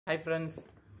Hi friends,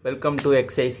 welcome to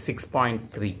exercise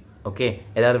 6.3. Okay,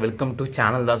 Elara welcome to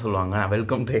channel தான் சொல்லுவாங்க.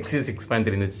 Welcome to exercise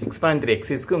 6.3. இந்த 6.3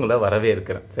 exerciseக்கு உங்களை வரவே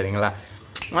இருக்கிறேன். சரிங்களா?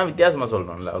 நான் வித்தியாசமா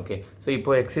சொல்றேன்ல. ஓகே. சோ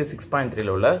இப்போ exercise 6.3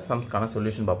 ல உள்ள சம்ஸ்கான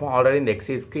சொல்யூஷன் பார்ப்போம். ஆல்ரெடி இந்த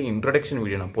எக்ஸசைஸ்க்கு இன்ட்ரோடக்ஷன்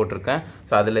வீடியோ நான் போட்டுருக்கேன்.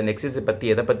 சோ அதுல இந்த எக்ஸசைஸ்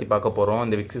பத்தி எதை பத்தி பார்க்க போறோம்,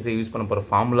 இந்த எக்ஸசைஸ் யூஸ் பண்ண போற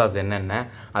ஃபார்முலாஸ் என்னென்ன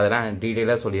அதெல்லாம்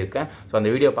டீடைலா சொல்லியிருக்கேன். சோ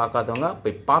அந்த வீடியோ பார்க்காதவங்க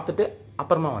போய் பார்த்துட்டு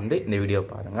அப்புறமா வந்து இந்த வீடியோ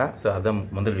பாருங்க. சோ அதான்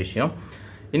முதல் விஷயம்.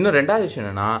 இன்னும் ரெண்டாவது விஷயம்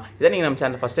என்னன்னா, இதை நீங்கள் நம்ம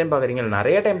சேனல் ஃபஸ்ட் டைம் பார்க்குறீங்க,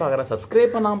 நிறைய டைம் பார்க்குறேன்,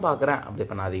 சப்ஸ்கிரைப் பண்ணாமல் பார்க்குறேன் அப்படி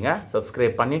பண்ணாதீங்க.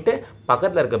 சப்ஸ்கிரைப் பண்ணிவிட்டு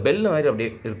பக்கத்தில் இருக்க பெல் மாதிரி அப்படியே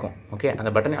இருக்கும். ஓகே,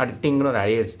 அந்த பட்டனை அடிட்டிங்னு ஒரு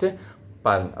அடி அடிச்சுட்டு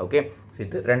பாருங்கள். ஓகே, ஸோ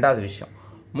இது ரெண்டாவது விஷயம்.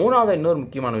 மூணாவது இன்னொரு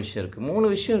முக்கியமான விஷயம் இருக்குது. மூணு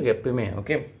விஷயம் இருக்குது எப்பயுமே.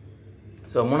 ஓகே,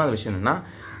 ஸோ மூணாவது விஷயம் என்னென்னா,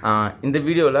 இந்த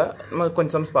வீடியோவில் நம்ம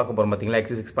கொஞ்சம் சம்ஸ் பார்க்க போகிறோம். பார்த்தீங்களா,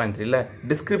 எக்ஸசைஸ் 6.3ல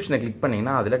டிஸ்கிரிப்ஷனை கிளிக்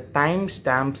பண்ணிங்கன்னா அதில் டைம்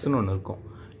ஸ்டாம்ப்ஸ்னு ஒன்று இருக்கும்.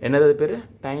 என்னது பேர்?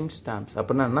 Time stamps.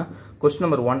 அப்படின்னா என்ன? கொஸ்டின்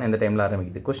நம்பர் 1 எந்த டைமில்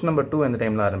ஆரம்பிக்குது, கொஸ்டின் நம்பர் 2 எந்த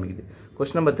டைமில் ஆரம்பிக்குது,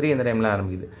 கொஸ்டின் நம்பர் 3 எந்த டைமில்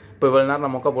ஆரம்பிக்குது. இப்போ இவ்வளோ நேரம்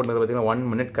நான் மொக்கை போட்டுறது பார்த்தீங்கன்னா 1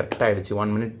 minute கரெக்டாக ஆகிடுச்சு,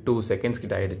 1 minute 2 seconds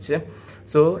கிட்ட ஆகிடுச்சு.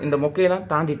 ஸோ இந்த மொக்கையெல்லாம்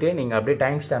தாண்டிட்டு நீங்கள் அப்படியே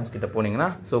டைம் ஸ்டாம்ப்ஸ் கிட்ட போனீங்கன்னா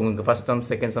ஸோ உங்களுக்கு first some,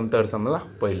 second sum, third சம்லாம்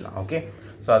போயிடலாம். ஓகே,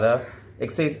 ஸோ அதை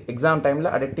எக்ஸசைஸ் எக்ஸாம் டைமில்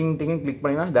அப்படியே டிங்னு கிளிக்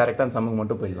பண்ணிங்கன்னா டேரெக்டாக அந்த சம்முக்கு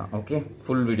மட்டும் போயிடலாம். ஓகே,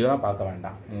 ஃபுல் வீடியோலாம் பார்க்க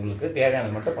வேண்டாம், உங்களுக்கு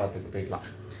தேவையானது மட்டும் பார்த்துட்டு போயிடலாம்.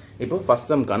 இப்போ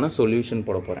ஃபஸ்ட் சம்க்கான சொல்யூஷன்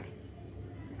போட போகிறேன்.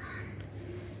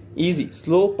 Easy.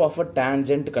 Slope of a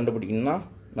tangent கண்டுபிடிக்கணும்னா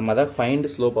நம்ம அதான் find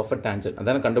slope of a tangent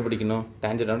அதானே கண்டுபிடிக்கணும்.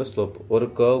 டேஞ்சன்டோட ஸ்லோப் ஒரு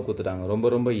கர்வ் கொடுத்துட்டாங்க,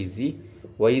 ரொம்ப easy.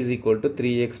 y is equal to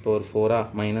 3x power 4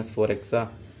 minus 4x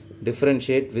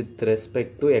differentiate with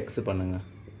respect to x பண்ணுங்க.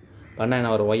 பண்ணால்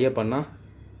என்ன வரும்? y பண்ணால்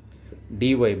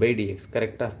dy by dx.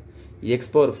 கரெக்டாக?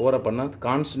 x பவர் 4 பண்ணால்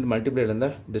கான்ஸ்டன்ட் மல்டிப்ளைல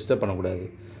இருந்தால் டிஸ்டர்ப் பண்ணக்கூடாது.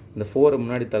 இந்த 4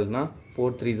 முன்னாடி தள்ளினா 4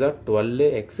 3s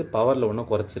 12, x பவரில் ஒன்று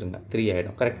குறைச்சிருங்க, 3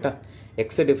 ஆகிடும். கரெக்டாக?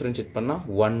 எக்ஸை டிஃப்ரென்ஷியேட் பண்ணால்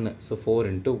 1, ஸோ 4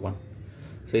 into 1.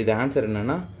 ஸோ இது ஆன்சர்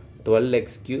என்னென்னா 12x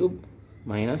cube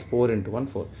minus 4 into 1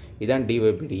 4. இதான் dy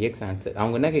by dx ஆன்சர்.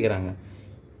 அவங்க என்ன கேட்குறாங்க?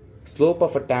 ஸ்லோப்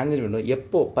ஆஃப் அ டேஞ்சன்ட் வேணும்.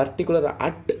 எப்போ? பர்டிகுலர்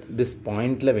அட் திஸ்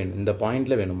பாயிண்டில் வேணும், இந்த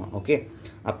பாயிண்டில் வேணுமா? ஓகே,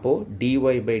 அப்போது dy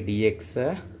by dxை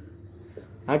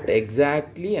அட்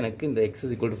எக்ஸாக்ட்லி எனக்கு இந்த x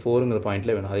is equal to 4ங்கிற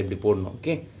பாயிண்டில் வேணும். அது இப்படி போடணும்.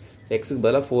 ஓகே, ஸோ எக்ஸுக்கு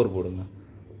பதிலாக 4 போடுங்க.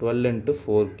 12 into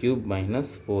 4 cube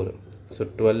minus 4. So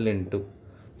 12 into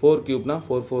 4 cube na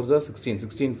 4 4s are 16,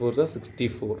 16 4s are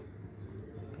 64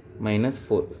 minus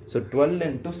 4. So 12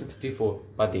 into 64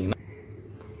 பார்த்தீங்கன்னா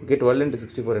ஓகே, 12 into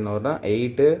 64 என்ன வரும்னா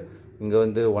 8, இங்கே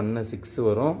வந்து 1 6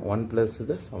 வரும், 1 plus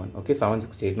இது 7. ஓகே,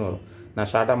 768 வரும். நான்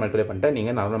ஷார்ட்டாக மல்டிப்ளை பண்ணிட்டேன்,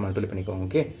 நீங்கள் நார்மலாக மல்டிப்ளை பண்ணிக்கோங்க.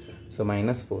 Okay, so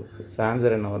minus 4. So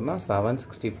answer என்ன வரும்னா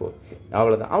 764.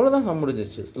 அவ்வளோதான் சம்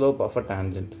முடிஞ்சிச்சு. Slope of a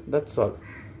tangent, that's all.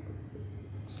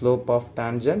 Slope of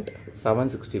tangent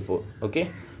 764. Okay,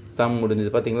 some முடிஞ்சது.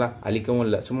 பார்த்தீங்களா, அழிக்கவும்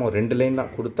இல்லை, சும்மா 2 லைன்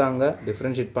தான் கொடுத்தாங்க,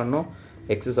 டிஃப்ரென்ஷியேட் பண்ணோம்,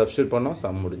 எக்ஸை சப்ஸ்டியூட் பண்ணோம்,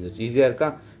 சம் முடிஞ்சிச்சு. ஈஸியாக இருக்கா?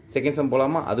 செகண்ட் சம்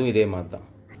போகலாமா? அதுவும் இதே மாதிரி தான்.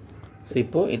 ஸோ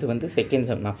இப்போது இது வந்து செகண்ட்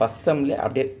சம். நான் ஃபஸ்ட் சம்லேயே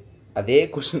அப்படியே அதே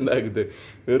கொஷின் தான் இருக்குது,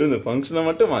 வெறும் இந்த ஃபங்க்ஷனை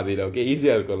மட்டும் மாதிரில. ஓகே,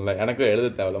 ஈஸியாக இருக்கும்ல, எனக்கும் எழுத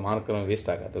தேவையில்ல, மார்க்கெல்லாம்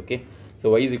வேஸ்ட் ஆகாது. Okay, so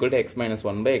y is equal to x minus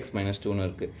 1 by x minus 2ன்னு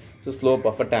இருக்குது. So slope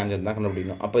of a tangent தான்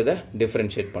கண்டுபிடிக்கணும். அப்போ இதை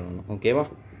டிஃப்ரென்ஷியேட் பண்ணணும். ஓகேவா?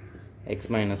 x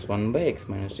minus 1 by x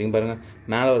minus 2. பாருங்கள்,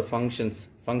 மேலே ஒரு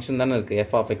ஃபங்க்ஷன் தானே இருக்குது,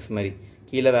 f of x மாதிரி.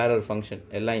 கீழே வேறு ஒரு ஃபங்க்ஷன்,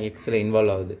 எல்லாம் எக்ஸில்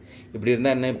இன்வால்வ் ஆகுது. இப்படி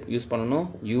இருந்தால் என்ன யூஸ் பண்ணணும்?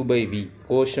 u by v,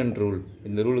 quotient rule.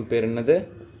 இந்த ரூலுக்கு பேர் என்னது?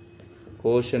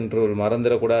 Quotient rule.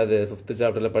 மறந்துடக்கூடாது, 5th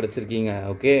சாப்டரில் படிச்சிருக்கீங்க.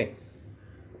 Okay,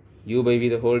 u by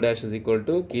v the whole dash is equal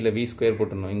to கீழே v ஸ்கொயர்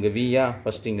போட்டுடணும். இங்கே v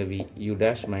ஃபஸ்ட்டு இங்கே v, u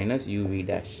dash minus uv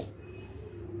dash.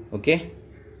 Okay,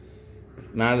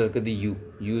 மேலே இருக்குது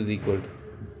u is equal to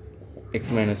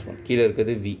x minus 1, கீழே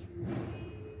இருக்குது v,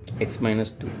 x minus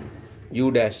 2, u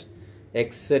dash.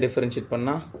 எக்ஸை differentiate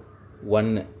பண்ணால் 1,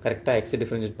 கரெக்டாக? எக்ஸை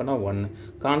டிஃப்ரென்ஷியேட் பண்ணால் 1,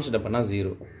 கான்ஸ்டன்ட் பண்ணால்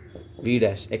 0. v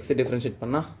dash எக்ஸை டிஃப்ரென்ஷியேட்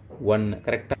பண்ணால் 1,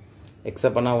 கரெக்டாக? எக்ஸை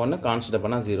பண்ணால் 1, கான்ஸ்டன்ட்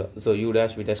பண்ணால் 0. So u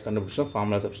dash v dash கண்டுபிடிச்சோம்,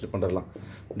 ஃபார்முலா சப்ஸ்டியூட் பண்ணிடலாம்.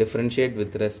 Differentiate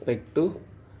with respect to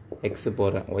x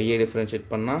போடுறேன். ஒய்யை டிஃப்ரென்ஷியேட்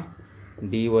பண்ணால்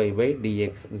dy by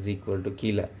dx is equal to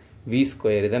கீழே v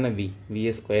ஸ்கொயர், இதானே v,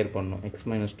 vயை ஸ்கொயர் பண்ணணும், x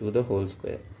minus 2 the whole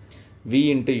square. v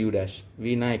into u dash,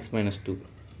 v na x minus 2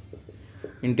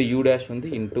 into u dash வந்து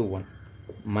into 1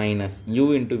 minus u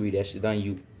into v dash, இதான்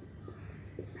u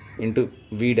into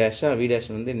v dash, v dash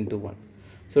வந்து into 1.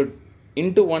 So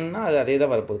into 1னா அது அதே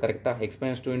தான் வரப்போகுது. கரெக்டாக? x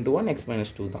minus 2 into 1, x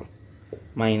minus 2 தான்,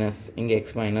 minus இங்கே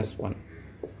x minus 1.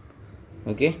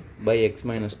 Okay, by x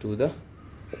minus 2 the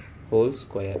whole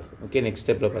square. Okay, next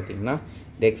ஸ்டெப்பில் பார்த்தீங்கன்னா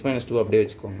இந்த x minus 2 அப்படியே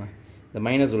வச்சுக்கோங்க, இந்த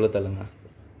மைனஸ் உள்ள தள்ளுங்க.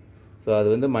 ஸோ அது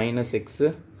வந்து minus x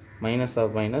minus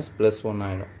of minus plus 1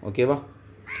 ஆகிடும். ஓகேவா?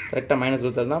 கரெக்டாக மைனஸ்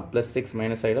கொடுத்தா ப்ளஸ் 6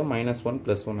 மைனஸ் ஆகிடும், minus 1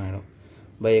 + 1 ஆகிடும்.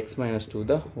 By x minus 2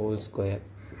 the whole square.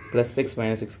 Plus 6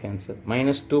 minus 6 cancel,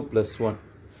 minus 2 + 1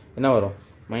 என்ன வரும்?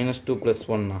 minus 2 +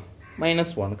 1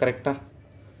 -1. கரெக்டாக?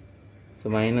 So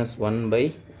minus 1 by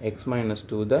x minus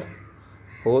 2 the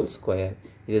whole square.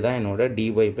 இதுதான் என்னோட dy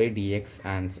by dx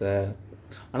ஆன்சர்.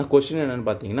 ஆனால் கொஸ்டின் என்னென்னு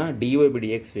பார்த்தீங்கன்னா dy by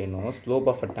dx வேணும் slope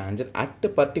of a tangent at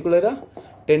பர்டிகுலராக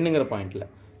 10ங்கிற பாயிண்டில்.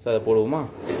 ஸோ அதை போடுவோமா?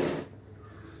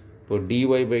 இப்போ dy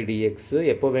by dx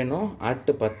எப்போ வேணும்? அட்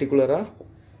பர்டிகுலராக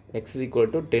x is equal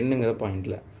to 10ங்கிற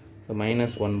பாயிண்டில். ஸோ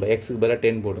minus 1 by x க்கு பதிலாக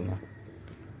 10 போடுங்க.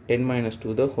 10 minus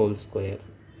 2 the whole square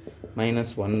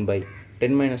minus 1 by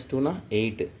 10 minus 2 na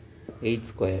 8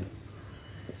 square.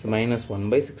 So minus 1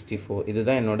 by 64.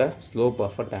 இதுதான் என்னோட slope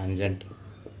of a tangent.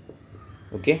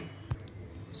 Okay,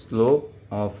 slope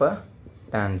of a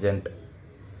tangent.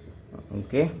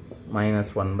 Okay, minus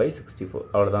 1 by 64.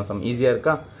 அவ்வளோதான் some. ஈஸியாக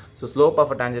இருக்கா? So slope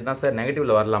of a டேஞ்சன்ட்னா sir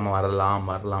நெகட்டிவில்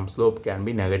வரலாம். Slope can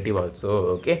be negative also.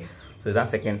 Okay, so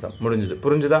இதுதான் second sum. முடிஞ்சுது.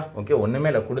 புரிஞ்சுதா? Okay, ஒன்றுமே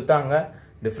இல்லை. கொடுத்தாங்க,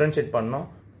 டிஃப்ரென்ஷியேட் பண்ணோம்.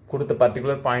 கொடுத்த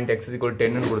particular point x is equal to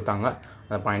 10 கொடுத்தாங்க.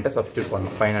 அந்த பாயிண்ட்டை சப்ஸ்டியூட்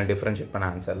பண்ணோம் ஃபைனல் டிஃப்ரென்ஷியேட் பண்ண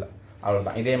ஆன்சரில்.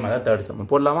 அவ்வளோதான். இதே மாதிரி தான் தேர்ட் சம்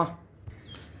போடலாமா?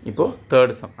 இப்போது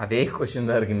தேர்ட் சம் அதே கொஷின்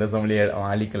தான் இருக்குது. இந்த சம்லேயே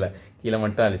அழிக்கலை, கீழே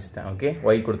மட்டும் அழிச்சிட்டேன். ஓகே,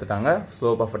 ஒய் கொடுத்துட்டாங்க.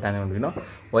 ஸ்லோப் ஆஃப் அ டேஞ்சன்ட் அப்படின்னா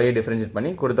ஒய்யை டிஃப்ரென்ஷியேட்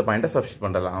பண்ணி கொடுத்த பாயிண்ட்டை சப்ஸ்டியூட்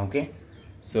பண்ணுறலாம். ஓகே,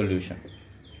 சொல்யூஷன்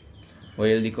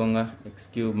ஒய் எழுதிக்கோங்க. X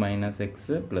cube minus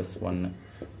x plus 1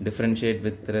 differentiate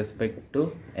with respect to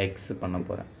X பண்ண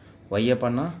போகிறேன். ஒய்யை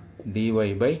பண்ணால் dy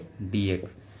by dx.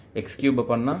 எக்ஸ் கியூபை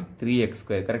பண்ணால் 3x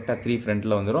ஸ்கொயர். கரெக்டாக 3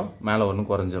 ஃப்ரண்ட்டில் வந்துடும், மேலே 1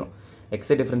 குறைஞ்சிரும்.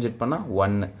 எக்ஸை டிஃப்ரென்ஷியேட் பண்ணால்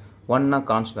 1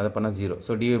 கான்ஸ்டன்ட், அதை பண்ணால் 0.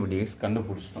 ஸோ dy by dx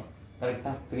கண்டுபிடிச்சிட்டோம்.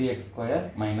 கரெக்டாக 3x ஸ்கொயர்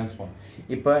மைனஸ் 1.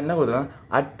 இப்போ என்ன கொடுத்துருக்காங்க?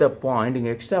 அட் த பாயிண்ட்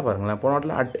இங்கே எக்ஸ்ட்ரா பாருங்களேன். போன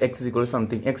வாட்டில் at x is equal to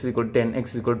something, x is equal to 10, x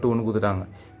is equal to 2ன்னு கொடுத்துட்டாங்க.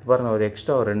 இப்போ பாருங்கள், ஒரு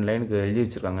எக்ஸ்ட்ரா ஒரு 2 லைனுக்கு எழுதி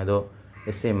வச்சுருக்காங்க ஏதோ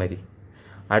எஸ்ஏ மாதிரி.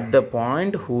 At the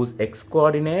point whose X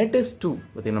coordinate is 2.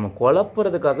 பார்த்தீங்கன்னா நம்ம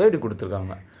குழப்புறதுக்காக இப்படி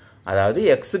கொடுத்துருக்காங்க. அதாவது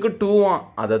எக்ஸுக்கு 2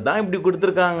 அதை தான் இப்படி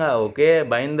கொடுத்துருக்காங்க. Okay,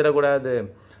 பயந்துடக்கூடாது.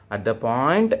 At the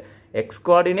point X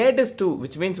coordinate is 2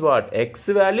 which means what? X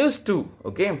value is 2.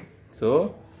 Okay, so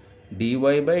dy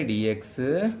by dx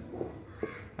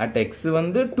at X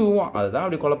வந்து 2 அதுதான்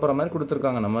அப்படி குழப்புற மாதிரி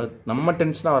கொடுத்துருக்காங்க. நம்ம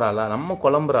டென்ஷனாக வராளா, நம்ம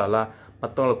குழம்புறாளா,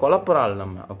 மற்றவங்களை குழப்புற ஆள்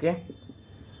நம்ம. ஓகே,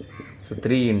 ஸோ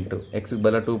 3 இன்ட்டு எக்ஸுக்கு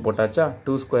பதிலாக 2 போட்டாச்சா?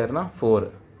 2 ஸ்கொயர்னா 4.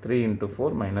 3 into 4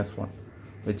 minus 1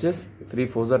 which is 3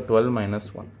 4s are 12 minus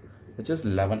 1 which is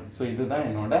 11. So இதுதான்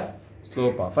என்னோட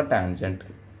slope of a tangent.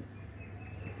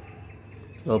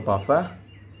 Slope of a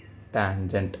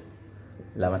tangent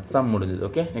 11. Some முடிஞ்சது.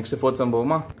 ஓகே, நெக்ஸ்ட் ஃபோர்த் சம்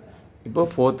போகுமா? இப்போ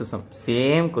ஃபோர்த்து சம்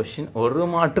சேம் கொஷின், ஒரு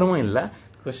மாற்றமும் இல்லை.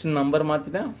 கொஷின் நம்பர்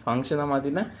மாற்றிட்டேன், ஃபங்க்ஷனை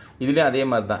மாற்றிட்டேன். இதுலேயும் அதே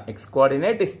மாதிரி தான். எக்ஸ்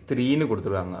கோஆர்டினேட் இஸ் 3ன்னு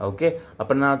கொடுத்துருக்காங்க. ஓகே,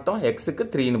 அப்படின்னா அர்த்தம் எக்ஸுக்கு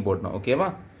 3ன்னு போட்டணும். ஓகேவா?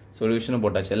 சொல்யூஷனும்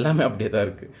போட்டாச்சு, எல்லாமே அப்படியே தான்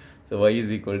இருக்குது. So y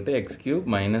is equal to x cube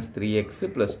minus 3x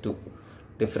plus 2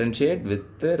 differentiate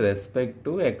with respect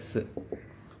to x.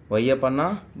 y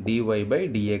பண்ணால் dy by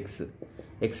dx.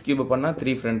 x cube பண்ணால்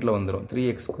 3 ஃப்ரண்ட்டில் வந்துடும்.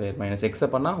 3x ஸ்கொயர் மைனஸ் x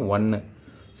பண்ணால் 1.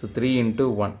 ஸோ 3 into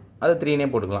 1 அது 3னே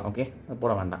போட்டுக்கலாம். ஓகே, அது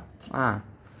போட வேண்டாம்.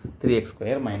 3x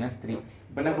square minus 3.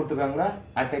 இப்போ என்ன கொடுத்துருக்காங்க?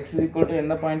 At x is equal to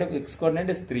எந்த point x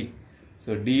coordinate is 3.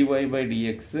 So dy by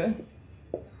dx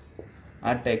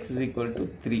at x is equal to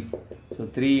 3. So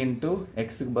 3 into x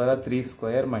க்கு பதிலா 3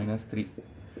 square minus 3.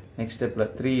 Next step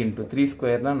 3 into 3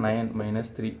 square na 9 minus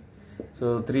 3. So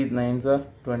 3 9s are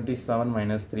 27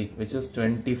 minus 3 which is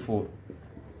 24.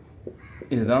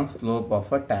 இதுதான் slope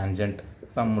of a tangent.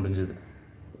 Some முடிஞ்சது.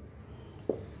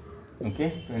 Okay,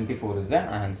 24 is the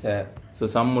answer. So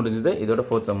sum முடிஞ்சது. இதோட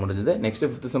fourth sum முடிஞ்சது. Next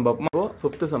fifth sum பார்ப்போமா? இப்போ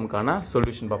fifth sumக்கான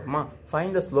solution பார்ப்போமா?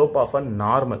 Find the slope of a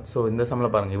normal. So இந்த sumல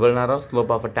பாருங்க, இவ்வளவு நேரம்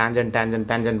slope of a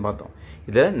tangent பார்த்தோம்.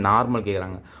 இதுல நார்மல்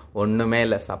கேக்குறாங்க. ஒண்ணுமே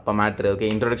இல்ல, சப்ப மேட்டர். ஓகே,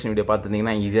 இன்ட்ரோடக்ஷன் வீடியோ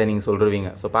பார்த்துருந்தீங்கன்னா ஈஸியாக நீங்கள் சொல்லுவீங்க.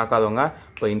 ஸோ பார்க்காதவங்க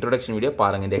இப்போ இன்ட்ரோடக்ஷன் வீடியோ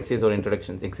பாருங்கள். இந்த எக்ஸைஸோட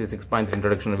இன்ட்ரோடக்ஷன் எக்ஸைஸ் 6.3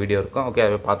 இன்ட்ரோடக்ஷன் வீடியோ இருக்கும். ஓகே,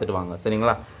 அதை பார்த்துட்டு வாங்க.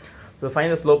 சரிங்களா? So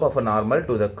find the slope of a normal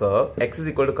to the curve. X is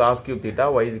equal to cos cube theta,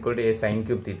 Y is equal to A sign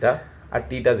cube theta at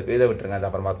theta இதை விட்டுருங்க, அது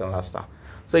அப்புறம் பார்த்துக்கலாம் லாஸ்ட்டாக.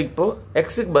 ஸோ இப்போது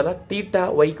எக்ஸுக்கு பதிலாக தீட்டா,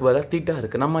 ஒய்க்கு பதிலாக தீட்டா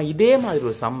இருக்குது. நம்ம இதே மாதிரி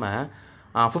ஒரு சம்மை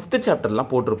 5th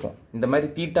சாப்டர்லாம் போட்டிருப்போம். இந்த மாதிரி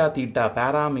தீட்டா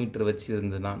பேராமீட்டர் வச்சு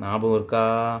இருந்ததுன்னா ஞாபகம் இருக்கா?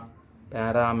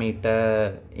 பேராமீட்டர்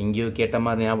எங்கேயோ கேட்ட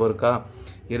மாதிரி ஞாபகம் இருக்கா?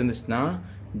 இருந்துச்சுன்னா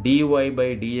dy by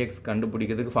dx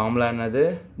கண்டுபிடிக்கிறதுக்கு ஃபார்முலா என்னது?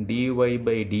 dy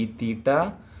by d theta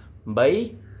by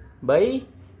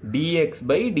dx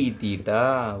by d theta.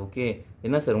 Okay,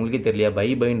 என்ன சார் உங்களுக்கே தெரியலையா?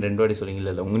 பைன்னு 2 வாட்டி சொல்லிங்க.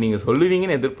 இல்லை நீங்கள்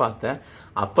சொல்லுவீங்கன்னு எதிர்பார்த்தேன்.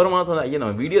 அப்புறமா தோணும், ஐயா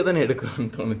நம்ம வீடியோ தானே எடுக்கிறோன்னு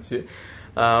தோணுச்சு.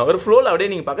 ஒரு ஃப்ளோவில் அப்படியே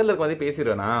நீங்கள் பக்கத்தில் இருக்க மாதிரி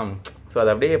பேசிடுவேண்ணா. ஸோ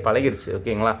அது அப்படியே பழகிடுச்சு.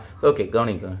 ஓகேங்களா? Okay,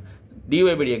 கவனிக்கோங்க. dy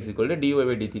by dx equal to dy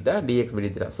by d theta dx by d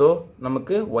theta. So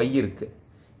நமக்கு y இருக்குது,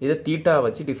 இதை தீட்டா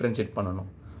வச்சு டிஃப்ரென்ஷியேட் பண்ணணும்.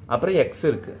 அப்புறம் x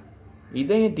இருக்குது,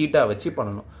 இதையும் தீட்டா வச்சு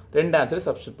பண்ணணும். 2 ஆன்சரை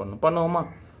சப்ஸ்டியூட் பண்ணணும். பண்ணுவோமா?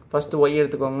 ஃபஸ்ட்டு y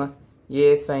எடுத்துக்கோங்க. ஏ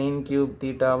சைன் கியூப்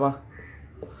தீட்டாவா?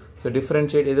 ஸோ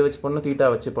டிஃப்ரென்ஷியேட் எதை வச்சு பண்ணணும்? தீட்டா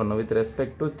வச்சு பண்ணணும் with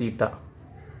respect to theta.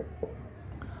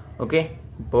 Okay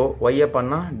இப்போது ஒய்யை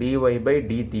பண்ணால் டிஒய் பை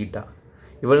டி தீட்டா.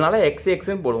 இவ்வளோனால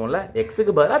எக்ஸ்ன்னு போடுவோம்ல,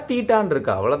 எக்ஸுக்கு பதிலாக தீட்டான்னு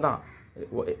இருக்கா, அவ்வளோதான்.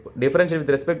 டிஃபரன்ஷியல்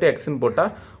வித் ரெஸ்பெக்ட் டு எக்ஸ்ன்னு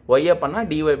போட்டால் ஒய்யை பண்ணால்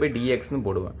டிஒய் பை டிஎக்ஸ்னு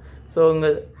போடுவேன். ஸோ இங்கே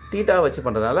தீட்டா வச்சு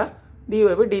பண்ணுறதுனால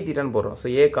டிஒய் பை டி தீட்டான்னு போடுறோம். ஸோ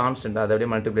ஏ கான்ஸ்டன்ட், அதை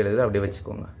அப்படியே மல்டிப்ளை எழுது, அப்படியே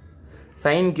வச்சுக்கோங்க.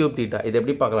 சைன் கியூப் தீட்டா இது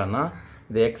எப்படி பார்க்கலாம்னா,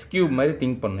 இது எக்ஸ் கியூப் மாதிரி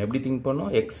திங்க் பண்ணணும். எப்படி திங்க்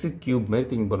பண்ணணும், எக்ஸ் கியூப் மாதிரி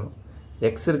திங்க் பண்ணணும்.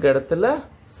 எக்ஸ் இருக்க இடத்துல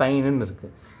சைனுன்னு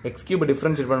இருக்குது. எக்ஸ் கியூப்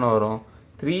டிஃப்ரென்ஷியேட் பண்ண வரும்,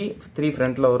 த்ரீ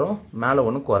ஃப்ரண்ட்டில் வரும், மேலே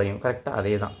ஒன்று குறையும். கரெக்டாக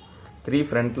அதே தான், 3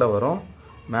 ஃப்ரண்ட்டில் வரும்,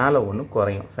 மேலே ஒன்று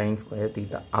குறையும், சைன் ஸ்கொயர்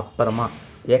தீட்டா. அப்புறமா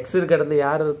எக்ஸ் இருக்க இடத்துல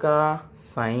யார் இருக்கா,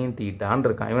 சைன் தீட்டான்னு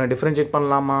இருக்கான். இவனை டிஃப்ரென்ஷியேட்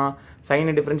பண்ணலாமா,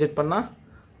 சைனை டிஃப்ரென்ஷியேட் பண்ணால்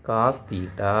காஸ்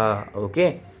தீட்டா. ஓகே,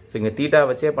 ஸோ இங்கே தீட்டா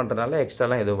வச்சே பண்ணுறதுனால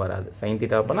எக்ஸ்ட்ராலாம் எதுவும் வராது. சைன்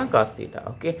தீட்டா பண்ணால் காஸ் தீட்டா.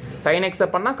 ஓகே, சைன் எக்ஸை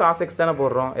பண்ணால் காஸ் எக்ஸ் தானே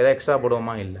போடுறோம், எதாவது எக்ஸ்ட்ரா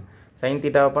போடுவோமா, இல்லை. சைன்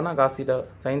தீட்டாவை பண்ணால் காஸ் தீட்டா,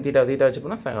 சைன் தீட்டா வச்சு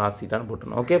பண்ணால் காஸ் தீட்டான்னு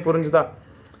போட்டுருணும். ஓகே, புரிஞ்சுதா?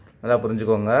 நல்லா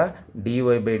புரிஞ்சுக்கோங்க.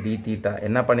 டிஒய் பை டி தீட்டா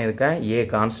என்ன பண்ணியிருக்கேன், ஏ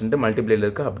கான்ஸ்டன்ட் மல்டிப்ளைல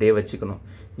இருக்குது, அப்படியே வச்சுக்கணும்.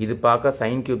 இது பார்க்க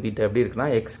சைன் கியூப் தீட்டா எப்படி இருக்குன்னா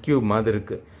எக்ஸ் கியூப் மாதிரி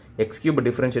இருக்குது. எக்ஸ் கியூப்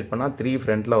டிஃப்ரென்ஷியேட் பண்ணால் 3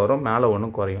 ஃப்ரண்ட்டில் வரும், மேலே ஒன்று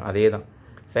குறையும். அதே தான்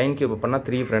சைன் கியூப் பண்ணால்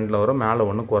 3 ஃப்ரண்ட்டில் வரும், மேலே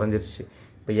ஒன்று குறைஞ்சிருச்சு.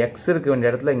 இப்போ எக்ஸ் இருக்க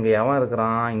வேண்டிய இடத்துல இங்கே எவன்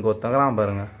இருக்கிறான், இங்கே ஒருத்தங்கிறான்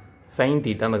பாருங்கள், சைன்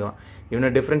தீட்டான்னு இருக்கிறான். இவனை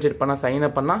டிஃப்ரென்ஷியேட் பண்ணால் சைனை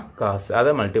பண்ணால் காசு,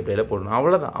 அதை மல்டிப்ளைல போடணும்.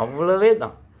 அவ்வளோதான், அவ்வளோவே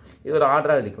தான். இது ஒரு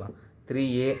ஆர்டராக எழுதிக்கலாம்.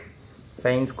 3a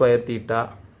sine square theta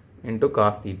into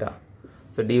cos theta.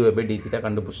 So dy by D theta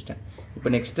கண்டுபிடிச்சிட்டேன். இப்போ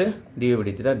next dy by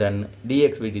D theta ton.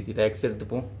 Dx by D theta X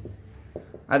எடுத்துப்போம்.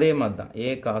 அதே மாதிரி தான் ஏ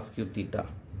cos cube theta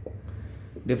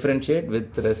differentiate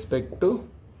with respect to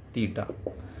theta.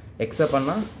 எக்ஸை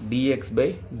பண்ணால் dx by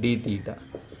D theta.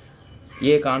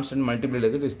 A constant மல்டிப்ளைல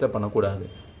இருக்குது, disturb பண்ணக்கூடாது.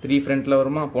 3 ஃப்ரண்ட்டில்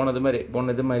வருமா,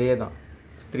 போனது மாதிரியே தான்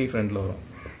 3 ஃப்ரண்ட்டில் வரும்.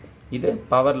 இது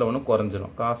பவரில் ஒன்று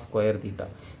குறைஞ்சிரும், காஸ் ஸ்கொயர் தீட்டா.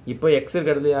 இப்போ எக்ஸ்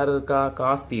இருக்க இடத்துல யார் இருக்கா,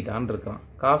 காஸ் தீட்டான்னு இருக்கான்.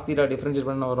 காஸ் தீட்டா டிஃப்ரென்ஷியேட்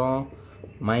பண்ண வரும்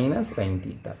மைனஸ் சைன்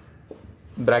தீட்டா.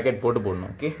 ப்ராக்கெட் போடணும்.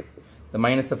 ஓகே, இந்த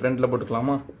மைனஸை ஃப்ரண்ட்டில்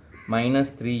போட்டுக்கலாமா,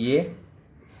 மைனஸ் 3a.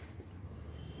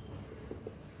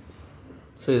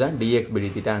 ஸோ இதுதான் dx by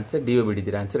D theta answer, dy by D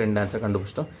theta answer. 2 answer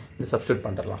கண்டுபிடிச்சிட்டோம். இது சப்ஸ்டியூட்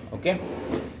பண்ணிடலாம். Okay,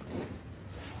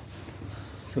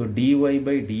 so dy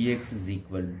by dx is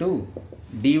equal to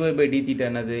dy by D theta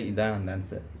என்னது, இதான் அந்த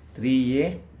answer. 3a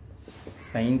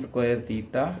sin square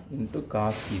theta into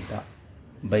cos theta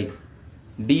by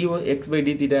dx by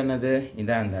d theta என்னது,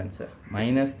 இதான் அந்த answer.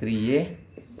 Minus 3a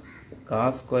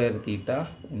cos square theta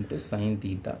into sin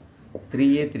theta.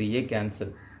 3a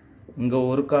cancel. இங்கே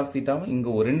ஒரு cos தீட்டாவும் இங்கே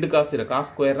ஒரு 2 காசு இல்லை. காஸ்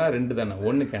ஸ்கொயர்னா 2 தானே,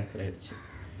 1 கேன்சல் ஆகிடுச்சு.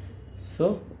 ஸோ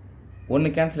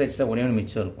 1 கேன்சல் ஆகிடுச்சா, ஒன்றே ஒன்று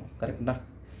மிச்சம் இருக்கும். கரெக்டாக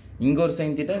இங்கே ஒரு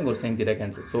சைன் தீட்டா, இங்கே ஒரு சைன் தீட்டா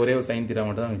கேன்சல். ஸோ ஒரே ஒரு சைன் தீட்டா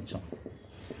மட்டும் தான் மிச்சம்.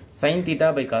 சைன் தீட்டா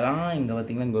பை தான் இங்கே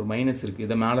பார்த்தீங்கன்னா இங்கே ஒரு மைனஸ் இருக்குது.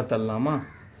 இதை மேலே தள்ளலாமா,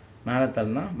 மேலே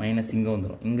தள்ளினா மைனஸ் இங்கே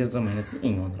வந்துடும், இங்கே இருக்கிற மைனஸ்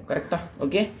இங்கே வந்துடும். கரெக்டாக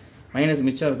ஓகே, மைனஸ்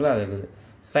மிச்சம் இருக்குல்ல, அது இருக்குது.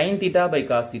 Sine theta by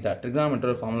cos theta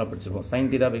trigonometry formula படிச்சிருப்போம். Sine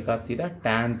theta by cos theta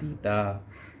tan theta.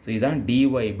 So இதுதான்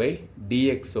டிஒய் பை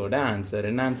டிஎக்ஸோட ஆன்சர்.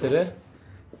 என்ன ஆன்சரு,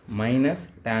 மைனஸ்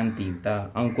டேன் தீட்டா.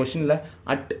 அவங்க கொஷினில்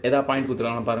அட் எதாவது பாயிண்ட்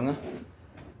கொடுத்துருக்காங்க பாருங்கள்.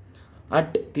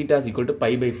 At theta is equal to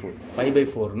by by 4. By by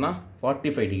 4னா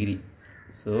 45 degree.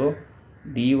 So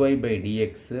dy by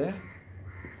dx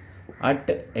at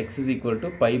x is equal to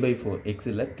pi by 4. x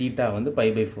இல்லை, theta வந்து pi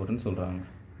by 4ன்னு சொல்கிறாங்க.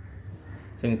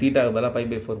 So இங்கே தீட்டாவுக்கு பதிலாக pi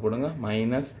by 4 போடுங்க,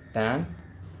 minus tan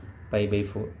pi by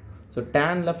 4. So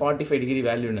Daniil 45 degree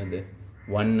value என்னது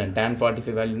 1, tan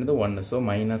 45 value என்னது 1. So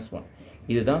minus 1.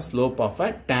 இதுதான் slope of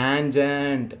a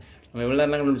tangent. நம்ம எவ்வளோ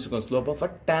நேரம் கண்டுபிடிச்சிருக்கோம், ஸ்லோப் ஆஃப்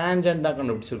அ டேஞ்சன்ட் தான்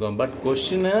கண்டுபிடிச்சிருக்கோம். But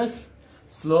question is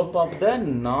slope of the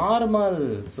normal.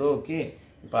 So okay,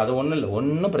 இப்போ அது ஒன்றும் இல்லை,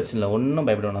 ஒன்றும் பிரச்சனை இல்லை, ஒன்றும்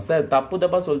பயப்பட வேணாம். சார்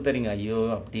தப்பாக சொல்லி தரீங்க, ஐயோ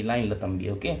அப்படிலாம் இல்லை தம்பி.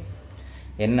 ஓகே,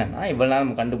 என்னன்னா இவ்வளோ நேரம்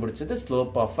நம்ம கண்டுபிடிச்சது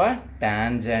ஸ்லோப் ஆஃப் அ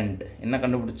டேஞ்சன்ட். என்ன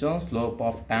கண்டுபிடிச்சோம், ஸ்லோப்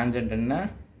ஆஃப் டேஞ்சன்ட் என்ன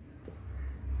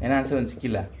ஆன்சர் வந்துச்சு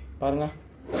கீழே பாருங்கள்,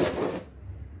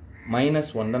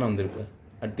 -1 தானே வந்திருக்கு.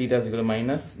 அட் தீட்டா சிக்கல்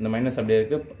மைனஸ், இந்த மைனஸ் அப்படியே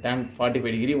இருக்குது. tan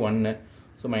 45 degree 1.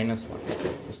 So -1.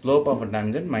 So slope of a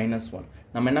tangent -1.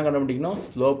 நம்ம என்ன கண்டுபிடிக்கணும்,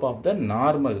 slope of the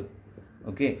normal.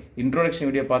 Okay, introduction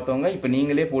video பார்த்தவங்க இப்போ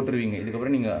நீங்களே போட்டுருவீங்க,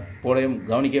 இதுக்கப்புறம் நீங்கள் போடவே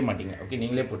கவனிக்கவே மாட்டீங்க. ஓகே,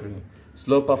 நீங்களே போட்டுருவீங்க.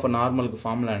 ஸ்லோப் ஆஃப் அ நார்மலுக்கு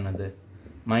ஃபார்முலா என்னது,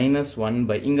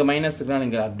 -1 இங்கே மைனஸ் இருக்குன்னா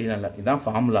நீங்கள் அப்படின்னா இல்லை, இதுதான்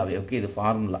ஃபார்முலாவே. ஓகே, இது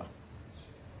ஃபார்முலா.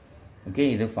 ஓகே,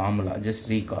 இது formula, just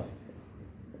recall.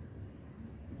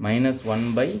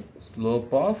 -1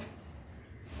 slope of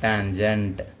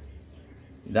tangent,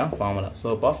 இதுதான் formula,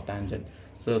 slope of tangent.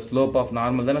 So slope of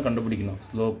normal தானே கண்டுபிடிக்கணும்,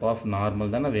 ஸ்லோப் ஆஃப்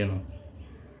நார்மல் தானே வேணும்,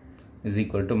 is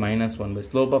equal to -1 by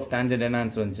slope of tangent என்ன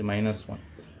ஆன்சர் வந்துச்சு, -1.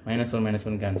 -1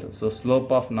 -1 cancel. So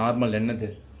slope of normal என்னது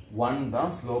 1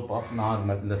 தான் ஸ்லோப் ஆஃப்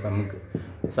நார்மல். இந்த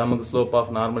சம்முக்கு ஸ்லோப்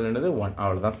ஆஃப் நார்மல் என்னது 1.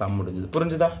 அவ்வளோதான் சம் முடிஞ்சது.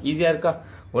 புரிஞ்சுதா? ஈஸியாக இருக்கா?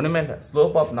 ஒன்றுமே இல்லை.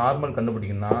 ஸ்லோப் ஆஃப் நார்மல்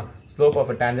கண்டுபிடிக்கணும்னா ஸ்லோப்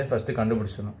ஆஃப் டேஞ்சன்ட் ஃபஸ்ட்டு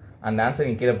கண்டுபிடிச்சிடணும். அந்த ஆன்சர்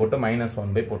இங்கே கீழே போட்டு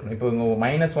 -1/. போட்டணும். இப்போ இங்கே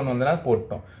 -1 வந்தனால்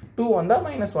போட்டோம். 2 வந்தால்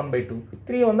 -1/2,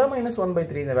 3 வந்தால்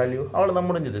 -1/3 இந்த வேல்யூ. அவ்வளோதான்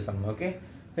முடிஞ்சது சம். ஓகே,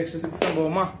 6 சம்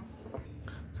போகுமா?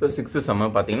 ஸோ 6th சம்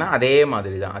பார்த்தீங்கன்னா அதே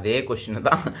மாதிரி தான், அதே கொஷினை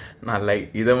தான் நான்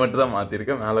இதை மட்டும் தான்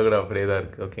மாற்றிருக்கேன், மேலே கூட அப்படியே தான்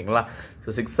இருக்குது. ஓகேங்களா? ஸோ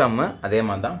 6th சம் அதே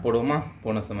மாதிரி தான் போடுவோமா?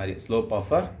 போன மாதிரி ஸ்லோப்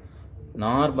ஆஃப் அ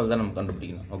நார்மல் தான் நம்ம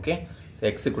கண்டுபிடிக்கணும். ஓகே, ஸோ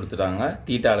எக்ஸு கொடுத்துட்டாங்க,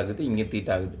 தீட்டா ஆகுது, இங்கே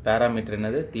தீட்டா ஆகுது. பேராமீட்டர்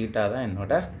என்னது? தீட்டா தான்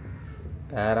என்னோட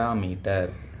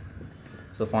பேராமீட்டர்.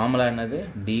 ஸோ ஃபார்முலா என்னது?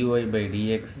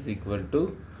 dy/dx =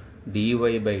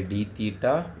 dy/d θ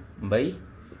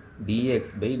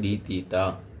dx/d θ.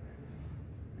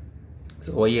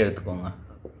 So y எடுத்துக்கோங்க,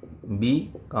 b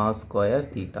cos square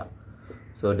theta.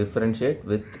 So differentiate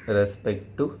with respect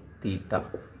to theta.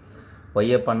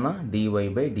 ஒய்யை பண்ணால்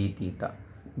dy/d θ.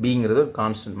 பிங்கிறது ஒரு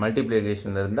கான்ஸ்டன்ட்,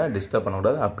 மல்டிப்ளிகேஷனில் இருந்தால் டிஸ்டர்ப்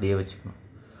பண்ணக்கூடாது, அப்படியே வச்சுக்கணும்.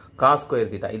 cos square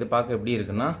theta இது பார்க்க எப்படி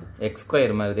இருக்குன்னா எக்ஸ்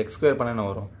ஸ்கொயர் மாதிரி. எக்ஸ் ஸ்கொயர் பண்ண என்ன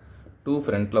வரும்? 2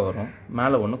 ஃப்ரண்ட்டில் வரும்,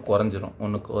 மேலே ஒன்று குறைஞ்சிரும்,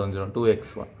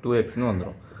 2xன்னு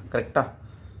வந்துடும். கரெக்டாக?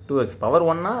 2x பவர்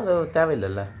 1னா அது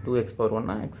தேவையில்லைல்ல, 2x பவர்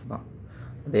 1னா எக்ஸ் தான்.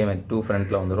 அதே மாதிரி 2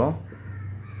 ஃப்ரண்ட்டில் வந்துடும்,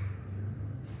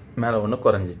 மேலே ஒன்று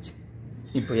குறைஞ்சிச்சு.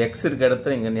 இப்போ எக்ஸ் இருக்க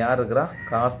இடத்துல இங்கே யார் இருக்கிறா?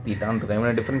 காஸ் தீட்டான்னு இருக்கா.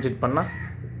 இவனை டிஃப்ரென்ஷியேட் பண்ணால்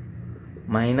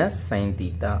 -sin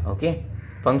θ. Okay,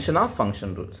 function of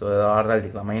function rule. So order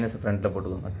எழுதிக்கலாம், மைனஸ் ஃப்ரண்ட்டில்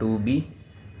போட்டுக்கோங்க. 2b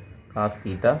cos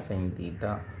θ sin θ.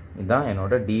 இதுதான்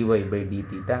என்னோட dy/d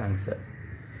θ ஆன்சர்.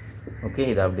 ஓகே,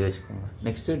 இதை அப்படியே வச்சுக்கோங்க.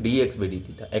 Next dx/d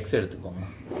θ. எக்ஸ் எடுத்துக்கோங்க.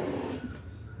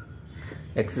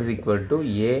 x =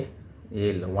 a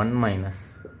இல்லை 1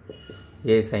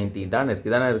 - a sin θன்னு இருக்குது.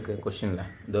 இதானே இருக்குது கொஷினில்,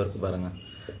 இதோ இருக்குது பாருங்கள்.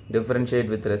 Differentiate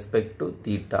with respect to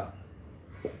theta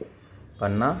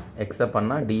பண்ணால் எக்ஸை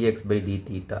பண்ணால் dx/d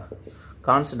θ.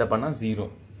 கான்ஸ்டண்ட்டை பண்ணால் 0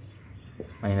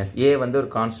 - a வந்து ஒரு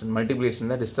கான்ஸ்டன்ட்,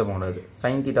 மல்டிப்ளிகேஷன் தான் டிஸ்டர்ப் பண்ணக்கூடாது.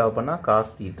 sin θவை பண்ணால் cos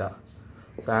θ.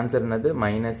 ஸோ ஆன்சர் என்னது?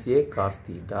 -a cos θ.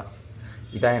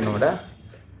 இதான் என்னோட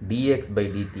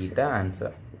dx/d θ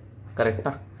ஆன்சர்.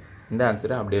 கரெக்டாக? இந்த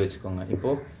ஆன்சரை அப்படியே வச்சுக்கோங்க.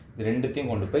 இப்போது இது ரெண்டுத்தையும்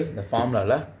கொண்டு போய் இந்த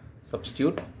ஃபார்முலாவில்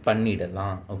சப்ஸ்டியூட்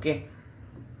பண்ணிடலாம். ஓகே,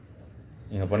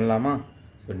 நீங்கள் பண்ணலாமா?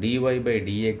 ஸோ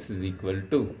dy/dx =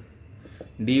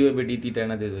 dy/d θ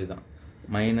என்னது? இதுதான்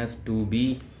 -2b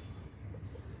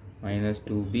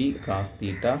cos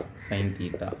θ sin θ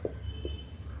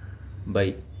by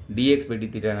dx/d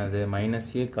θ என்னது?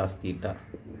 -a cos θ.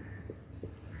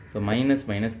 So minus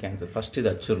cancel. First இது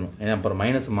வச்சிடணும், ஏன்னா அப்புறம்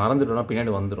மைனஸ் மறந்துட்டோம்னா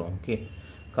பின்னாடி வந்துடும். Okay,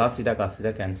 cos θ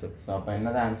cancel. ஸோ அப்போ என்ன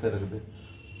தான் ஆன்சர் இருக்குது?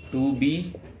 2b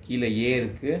கீழே a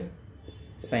இருக்குது,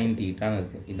 sin θன்னு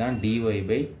இருக்குது. இதுதான்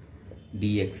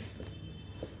dy/dx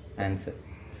ஆன்சர்.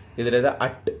 இதில் எதாவது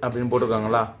அட் அப்படின்னு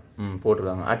போட்டிருக்காங்களா?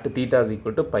 போட்டிருக்காங்க. அட் θ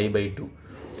 = π/2.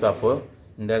 ஸோ அப்போது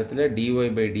இந்த இடத்துல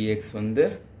dy/dx வந்து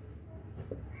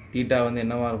தீட்டா வந்து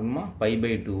என்னவாக இருக்கணுமா?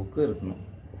 π/2க்கு இருக்கணும்.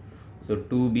 ஸோ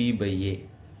 2b/a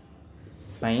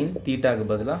sin θக்கு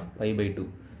பதிலாக π/2.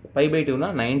 π/2னா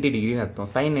 90 டிகிரின்னு அர்த்தம்.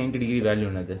 sin 90 டிகிரி வேல்யூ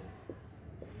என்னது?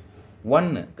 1.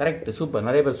 Correct, super.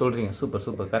 நிறைய பேர் சொல்கிறீங்க,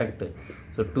 சூப்பர் கரெக்டு.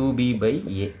 ஸோ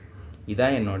 2b/a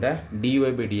இதான் என்னோட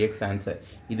dy/dx ஆன்சர்.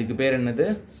 இதுக்கு பேர் என்னது?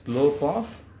 Slope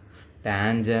of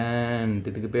tangent.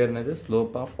 இதுக்கு பேர் என்னது?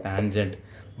 Slope of tangent.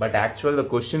 But actual the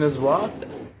question is what?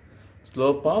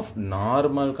 Slope of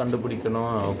normal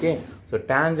கண்டுபிடிக்கணும். ஓகே, ஸோ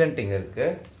டேஞ்சன்ட் இங்கே இருக்குது,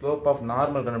 ஸ்லோப் ஆஃப்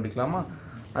நார்மல் கண்டுபிடிக்கலாமா?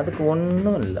 அதுக்கு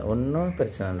ஒன்றும் இல்லை, ஒன்றும்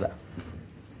பிரச்சனை இல்லை.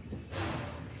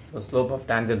 ஸோ ஸ்லோப் ஆஃப்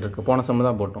டேஞ்சன்ட் இருக்குது, போன சம்மு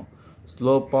தான் போட்டோம்.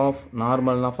 ஸ்லோப் ஆஃப்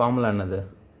நார்மல்னால் ஃபார்முலா என்னது?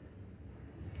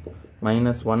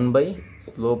 -1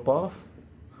 ஸ்லோப் ஆஃப்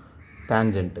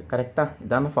டேஞ்சன்ட். கரெக்டாக?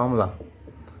 இதான ஃபார்முலா.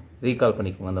 ரீகால்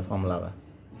பண்ணிக்கோங்க அந்த ஃபார்முலாவை.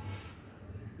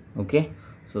 Okay,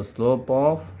 so slope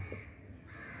of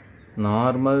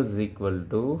normal is equal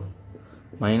to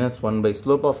 -1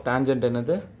 slope of tangent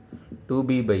என்னது?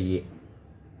 2b/a.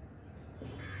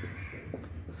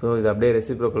 ஸோ இது அப்படியே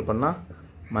ரெசிப்ரோக்கல் பண்ணால்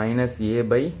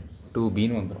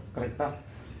 -a/2bன்னு வந்துடும். கரெக்டாக?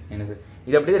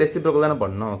 இது அப்படியே ரெசிப்ரோக்கல் தானே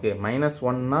பண்ணணும். ஓகே,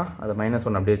 -1னா அது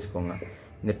 -1 அப்படியே வச்சுக்கோங்க.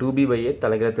 இந்த 2b/a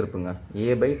தலைகீழ திருப்புங்க,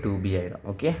 a/2b ஆகிடும்.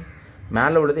 ஓகே,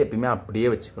 மேலே உள்ளது எப்பயுமே அப்படியே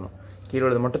வச்சுக்கணும், கீழே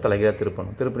உள்ளது மட்டும் தலைகீழ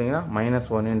திருப்புனீங்கன்னா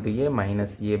 -1 × a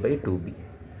 -a/2b.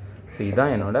 ஸோ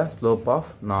இதுதான் என்னோட slope of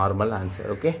normal answer.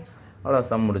 Okay, அவ்வளோ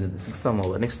சம் முடிஞ்சது. 6th some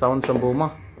over. Next 7th some போகுமா?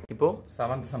 இப்போது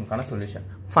 7th சம்க்கான solution.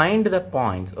 Find the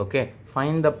points. Okay,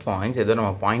 find the points. ஏதோ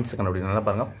நம்ம பாயிண்ட்ஸ் கண்டுபிடிக்கணும். நல்லா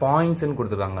பாருங்கள், பாயிண்ட்ஸ்ன்னு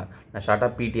கொடுத்துருக்காங்க. நான் ஷார்ட்டாக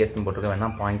பிடிஎஸ்ன்னு போட்டிருக்கேன்,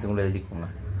 வேணால் பாயிண்ட்ஸும் கூட எழுதிக்கோங்க.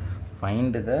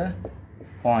 Find the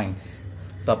points.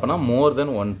 ஸோ அப்போனா மோர்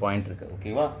தென் 1 பாயிண்ட் இருக்குது.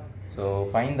 ஓகேவா? So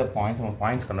find the points. நம்ம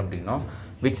பாயிண்ட்ஸ் கண்டுபிடிக்கணும்.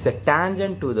 which the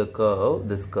tangent to the curve,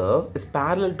 this curve is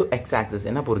parallel to x axis.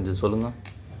 என்ன புரிஞ்சு சொல்லுங்கள்?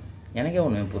 எனக்கே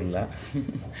ஒன்றுமே புரியல.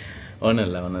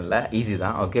 ஒன்றும் இல்லை ஈஸி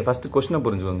தான். ஓகே, ஃபஸ்ட்டு கொஸ்டினை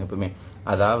புரிஞ்சுக்கோங்க எப்பவுமே.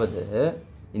 அதாவது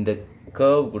இந்த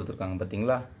கர்வ் கொடுத்துருக்காங்க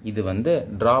பார்த்தீங்களா, இது வந்து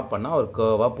ட்ரா பண்ணால் ஒரு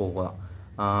கர்வாக போகலாம்.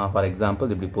 ஃபார் எக்ஸாம்பிள்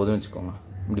இது இப்படி போகுதுன்னு வச்சுக்கோங்க,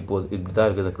 இப்படி போகுது, இப்படி தான்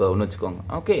இருக்குது கர்வ்னு வச்சுக்கோங்க.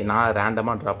 ஓகே, நான்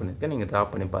ரேண்டமாக ட்ரா பண்ணியிருக்கேன், நீங்கள் ட்ரா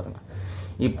பண்ணி பாருங்கள்.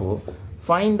 இப்போது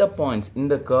ஃபைண்ட் த பாயிண்ட்ஸ்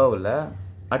இந்த கர்வில்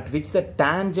at which the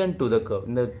tangent to the curve.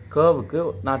 இந்த கர்வுக்கு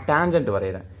நான் டேஞ்சன்ட்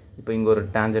வரைகிறேன். இப்போ இங்கே ஒரு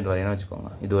டேஞ்சன்ட் வரையணும்னு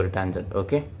வச்சுக்கோங்க, இது ஒரு டேஞ்சன்ட்.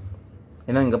 ஓகே,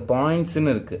 ஏன்னா இங்கே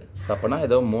பாயிண்ட்ஸ்ன்னு இருக்குது. ஸோ அப்போனா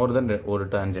ஏதோ மோர் தென் ஒரு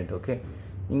டேஞ்சன்ட். ஓகே,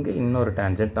 இங்கே இன்னொரு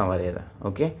டேஞ்சன்ட் நான் வரைகிறேன்.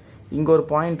 ஓகே, இங்கே ஒரு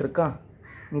பாயிண்ட் இருக்கா,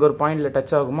 இங்கே ஒரு பாயிண்டில்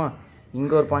டச் ஆகுமா,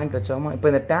 இங்கே ஒரு பாயிண்ட் டச் ஆகுமா. இப்போ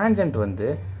இந்த டேஞ்சன்ட் வந்து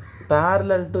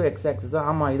பேரலல் டு எக்ஸ் ஆக்சிஸ்.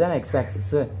 ஆமாம், இதான் எக்ஸ்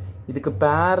ஆக்சிஸு, இதுக்கு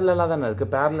பேரலாக தானே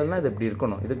இருக்குது. பேரலல்னால் இது இப்படி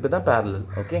இருக்கணும், இதுக்கு தான் பேரலல்.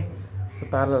 ஓகே, ஸோ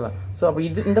பேரலாக. ஸோ அப்போ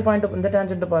இது இந்த பாயிண்ட்டை, இந்த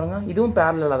டேஞ்சன்ட்டை பாருங்கள், இதுவும்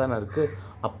பேரலாக தானே இருக்குது.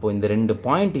 அப்போது இந்த ரெண்டு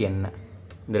பாயிண்ட் என்ன,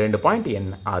 இந்த ரெண்டு பாயிண்ட்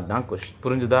என்ன, அதுதான் கொஷின்.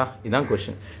 புரிஞ்சுதா? இதுதான்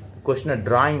கொஷின். கொஷினை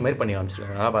ட்ராயிங் மாதிரி பண்ணி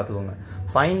காமிச்சிருக்கேன், நல்லா பார்த்துக்கோங்க.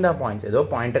 ஃபைண்ட் த பாயிண்ட்ஸ், ஏதோ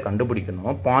பாயிண்ட்டை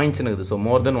கண்டுபிடிக்கணும். பாயிண்ட்ஸ்னு இருக்குது. ஸோ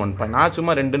மோர் தென் ஒன் பாயிண்ட். நான்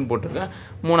சும்மா 2ன்னு போட்டிருக்கேன்,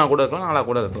 3 கூட இருக்கலாம், 4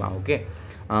 கூட இருக்கலாம். Okay,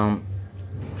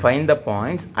 find the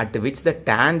points at which the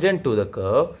tangent to the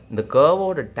curve. இந்த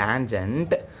கர்வோட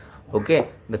டேஞ்சன்ட், ஓகே,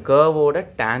 இந்த கர்வோட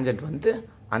டேஞ்சன்ட் வந்து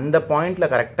அந்த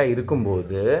பாயிண்டில் கரெக்டாக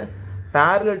இருக்கும்போது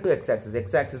parallel to x axis, x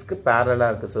axisக்கு parallel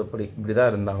இருக்குது. ஸோ இப்படி தான்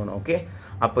இருந்தாகணும். ஓகே,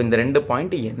 அப்போ இந்த ரெண்டு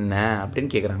பாயிண்ட் என்ன அப்படின்னு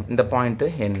கேட்குறாங்க. இந்த பாயிண்ட்டு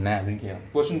என்ன அப்படின்னு கேட்குறாங்க.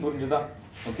 கொஸ்டின் புரிஞ்சுதா?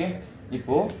 ஓகே,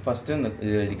 இப்போது ஃபஸ்ட்டு இந்த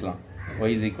இது எழுதிக்கலாம்.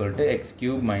 y is equal to x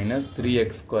cube minus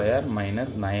 3x square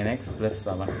minus 9x plus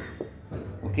 7.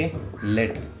 Okay,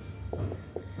 let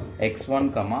x1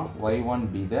 y1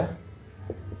 be the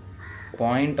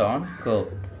point on curve.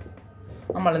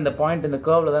 ஆமாம், இந்த பாயிண்ட் இந்த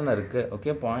கர்வில் தானே இருக்குது.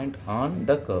 Okay, point on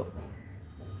the curve.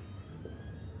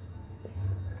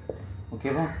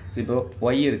 ஓகேவா? ஸோ இப்போ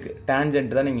ஒய் இருக்குது,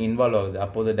 டேஞ்சன்ட் தான் நீங்கள் இன்வால்வ் ஆகுது.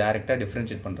 அப்போது டேரெக்டாக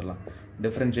differentiate பண்ணுறலாம்.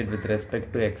 Differentiate with respect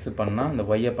to X பண்ணால் இந்த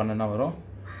ஒய்யை பண்ணனா வரும்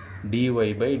dy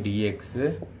by dx.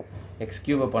 எக்ஸ்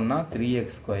கியூபை பண்ணால் 3x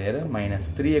square minus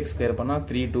 3x square பண்ணால்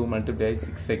 3 2 மல்டிப்ளை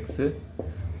 6x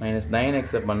மைனஸ்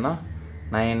 9xை பண்ணால்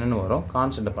 9ன்னு வரும்.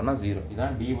 கான்ஸ்டண்ட்டை பண்ணால் 0.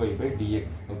 இதான் dy by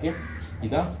dx. ஓகே,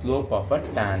 இதான் slope of a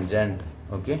tangent.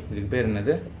 Okay, இதுக்கு பேர்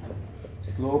என்னது?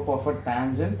 Slope of a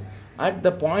tangent at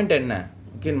the point என்ன.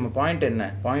 ஓகே, நம்ம பாயிண்ட்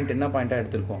என்ன பாயிண்ட்டாக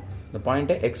எடுத்திருக்கோம். இந்த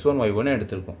பாயிண்ட்டை x1 y1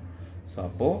 எடுத்திருக்கோம். ஸோ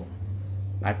அப்போது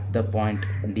at the point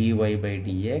dy by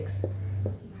dx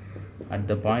at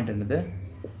the point என்னது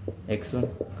x1,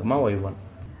 y1.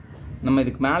 நம்ம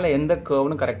இதுக்கு மேலே எந்த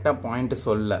கர்வ்னு கரெக்டாக பாயிண்ட்டு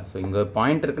சொல்ல. ஸோ இங்கே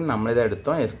பாயிண்ட் இருக்குன்னு நம்மளே தான்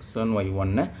எடுத்தோம், x1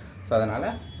 y1. ஸோ அதனால்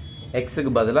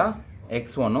எக்ஸுக்கு பதிலாக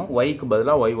x1ம் ஒய்க்கு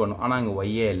பதிலாக y1. ஆனால் இங்கே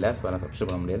ஒய்யே இல்லை, ஸோ அதை சப்ஸ்டிட்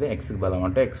பண்ண முடியாது. எக்ஸுக்கு பதிலாக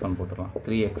மட்டும் x1 போட்டுடலாம்.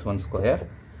 3x1 square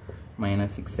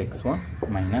minus 6x1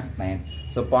 minus 9.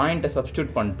 So பாயிண்ட்டை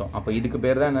சப்ஸ்டியூட் பண்ணிட்டோம். அப்போ இதுக்கு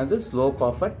பேர் தான் என்னது? Slope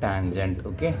of a tangent.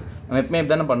 Okay, நம்ம எப்பவுமே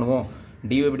இப்படி தானே பண்ணுவோம்.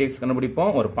 dy by dx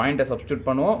கண்டுபிடிப்போம், ஒரு பாயிண்ட்டை சப்ஸ்டியூட்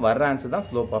பண்ணுவோம், வர்ற ஆன்சர் தான்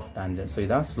ஸ்லோப் ஆஃப் டேஞ்சன்ட். ஸோ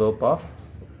இதான் ஸ்லோப் ஆஃப்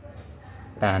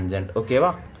டேஞ்சன்ட்.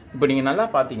 ஓகேவா? இப்போ நீங்கள் நல்லா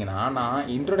பார்த்தீங்கன்னா, நான்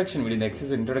இன்ட்ரோடக்ஷன் வீடியோ, இந்த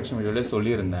எக்ஸசைஸ் இன்ட்ரோடக்ஷன் வீடியோவில்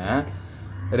சொல்லியிருந்தேன்,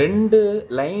 2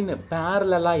 லைன்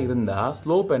பேரலாக இருந்தால்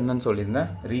ஸ்லோப் என்னன்னு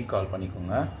சொல்லியிருந்தேன். ரீகால்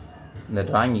பண்ணிக்கோங்க. இந்த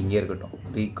டிராயிங் இங்கே இருக்கட்டும்.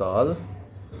 Recall.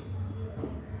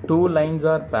 2 lines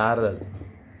are parallel.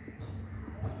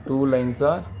 2 lines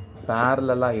are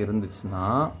parallel இருந்துச்சுன்னா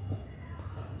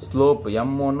ஸ்லோப்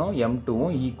m1ம்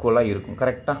m2ம் ஈக்குவலாக இருக்கும்.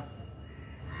 கரெக்டா?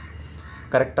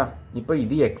 இப்போ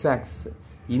இது எக்ஸ் ஆக்சிஸ்.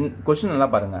 கொஸ்டின் நல்லா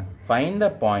பாருங்கள். ஃபைண்ட் த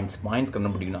பாயிண்ட்ஸ்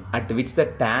கண்டுபிடிக்கணும். At which the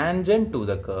tangent to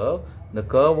the curve, இந்த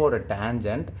கர்வோட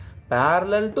tangent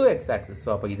parallel to x axis. So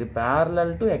அப்போ இது parallel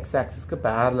to x axisக்கு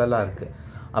பேரலாக இருக்குது.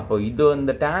 அப்போ இது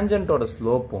இந்த டேஞ்சன்ட்டோட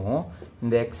ஸ்லோப்பும்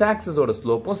இந்த எக்ஸ் ஆக்சிஸோட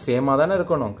ஸ்லோப்பும் சேமாக தானே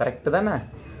இருக்கணும். கரெக்டு தானே?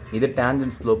 இது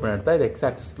டேஞ்சன்ட் ஸ்லோப்னு எடுத்தால் இது X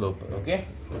axis slope. Okay,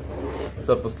 so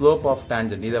இப்போ ஸ்லோப் ஆஃப்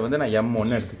டேஞ்சன்ட் இதை வந்து நான்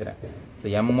m1 எடுத்துக்கிறேன். So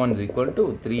m1 is equal to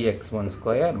 3x1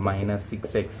 square minus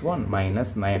 6x1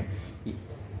 minus 9.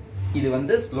 இது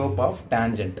வந்து ஸ்லோப் ஆஃப்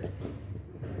டேஞ்சன்ட்.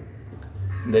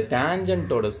 இந்த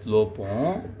டேஞ்சன்ட்டோட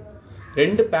ஸ்லோப்பும்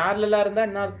 2 பேரலாக இருந்தால்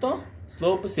என்ன அர்த்தம்?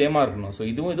 ஸ்லோப்பு சேமாக இருக்கணும். ஸோ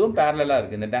இதுவும் பேரலாக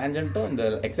இருக்குது. இந்த டேஞ்சன்ட்டும் இந்த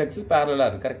எக்ஸ் ஆக்சிஸ் பேரலாக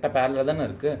இருக்குது. கரெக்டாக பேரலாக தானே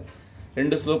இருக்குது.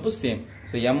 2 ஸ்லோப்பும் சேம்.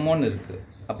 ஸோ m1 இருக்குது.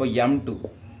 அப்போ m2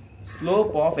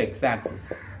 slope of X axis.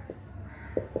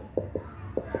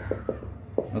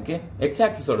 Okay, X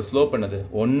ஆக்சிஸோட slope என்னது?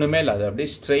 ஒன்றுமே இல்லை, அது அப்படியே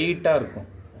ஸ்ட்ரெயிட்டாக இருக்கும்.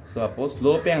 ஸோ அப்போது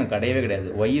ஸ்லோப்பே அங்கே கிடையவே கிடையாது.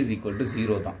 y is equal to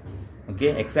 0 தான். ஓகே,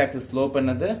 எக்ஸ் ஆக்சிஸ் ஸ்லோப்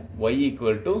என்னது? y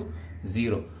equal to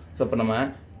 0. ஸோ அப்போ நம்ம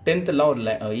 10th ஒரு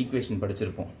ஈக்குவேஷன்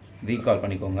படிச்சிருப்போம். ரீகால்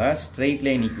பண்ணிக்கோங்க. ஸ்ட்ரெயிட்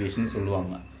லைன் ஈக்குவேஷன்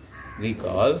சொல்லுவாங்க.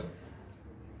 Recall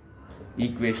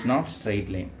equation of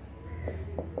straight line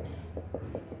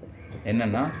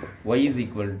என்னன்னா y is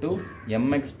equal to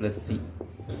mx plus c.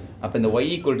 அப்போ இந்த y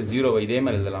equal to 0 இதே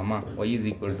மாதிரி எழுதலாமா? y is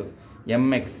equal to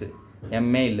mx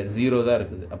MA இல்லை, 0 தான்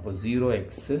இருக்குது. அப்போது 0x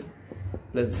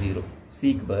 + 0,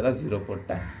 சிக்கு பதிலாக 0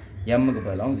 போட்டேன், எம்முக்கு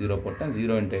பதிலாகவும் 0 போட்டேன்.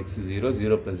 0 × x 0,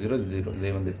 0 + 0 0,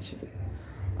 இதே வந்துடுச்சு.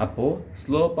 அப்போது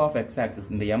ஸ்லோப் ஆஃப் எக்ஸ் ஆக்சிஸ்,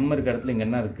 இந்த எம் இருக்க இடத்துல இங்கே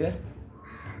என்ன இருக்குது,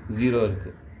 0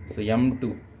 இருக்குது. ஸோ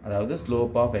m2, அதாவது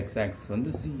ஸ்லோப் ஆஃப் எக்ஸ் ஆக்சிஸ்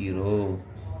வந்து 0.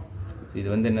 இது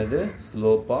வந்து என்னது,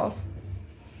 ஸ்லோப் ஆஃப்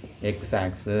எக்ஸ்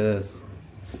ஆக்சிஸ்.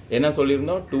 என்ன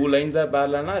சொல்லியிருந்தோம், 2 லைன்ஸ் ஆர்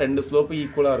பேரலல்னா 2 ஸ்லோப்பு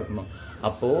ஈக்குவலாக இருக்கணும்.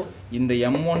 அப்போது இந்த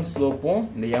m1 ஸ்லோப்பும்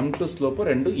இந்த m2 ஸ்லோப்பும்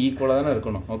ரெண்டும் ஈக்குவலாக தானே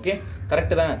இருக்கணும். ஓகே,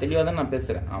 கரெக்டு தானே, தெளிவாக தான் நான்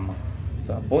பேசுகிறேன். ஆமாம். ஸோ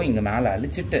அப்போது இங்கே மேலே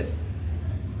அழிச்சிட்டு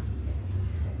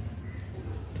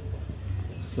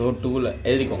ஸோ 2ல்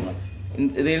எழுதிக்கோங்க,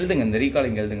 இது எழுதுங்க, இந்த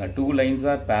ரீகாலிங் எழுதுங்க. 2 lines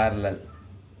R parallel,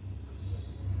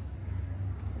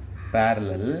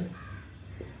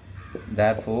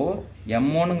 therefore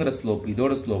m1ங்கிற slope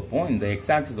இதோட ஸ்லோப்பும் இந்த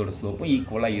எக்ஸ் ஆக்சிஸோட ஸ்லோப்பும்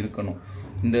ஈக்குவலாக இருக்கணும்.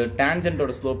 இந்த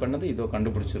டேஞ்சன்ட்டோட ஸ்லோப் என்னது, இதோ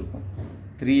கண்டுபிடிச்சிருக்கும்.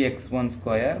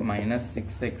 3x1² -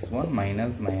 6x1 -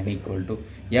 9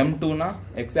 = m2னா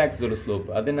எக்ஸ் ஆக்சிஸோட ஸ்லோப்,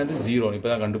 அது என்னது 0, இப்போ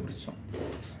தான் கண்டுபிடிச்சோம்.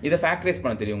 இதை ஃபேக்டரைஸ்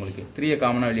பண்ண தெரியும் உங்களுக்கு. 3யை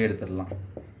காமனாக வெளியே எடுத்துடலாம்.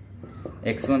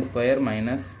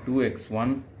 x1² -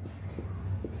 2x1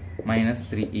 -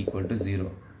 3 = 0.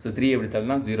 ஸோ 3 எப்படி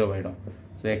தரலாம், 0 ஆகிடும்.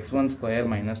 ஸோ x1²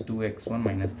 - 2x1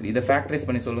 - 3, இதை ஃபேக்டரைஸ்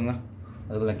பண்ணி சொல்லுங்கள்.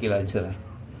 அதுக்குள்ள கீழே வச்சுறேன்.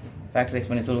 ஃபேக்டரைஸ்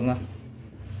பண்ணி சொல்லுங்கள்,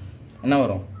 என்ன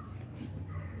வரும்.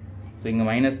 ஸோ இங்கே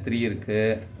 -3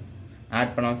 இருக்குது,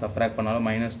 ஆட் பண்ணாலும் சப்ராக்ட் பண்ணாலும்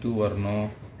 -2 வரணும்.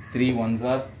 3 1s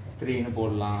are 3ன்னு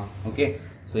போடலாம். ஓகே,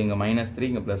 ஸோ இங்கே -3,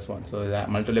 இங்கே +1. ஸோ இதை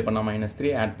மல்டிப்ளை பண்ணால்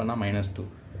 -3, ஆட் பண்ணால் -2.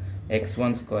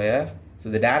 x1², ஸோ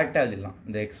இது டேரெக்டாக எழுதிடலாம்.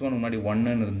 இந்த x1 முன்னாடி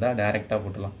 1ன்னு இருந்தால் டேரெக்டாக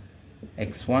போட்டுடலாம்.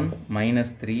 x1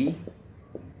 - 3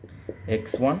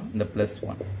 x1 இந்த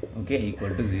 +1, ஓகே,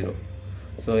 = 0.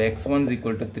 ஸோ x1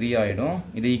 = 3 ஆகிடும்.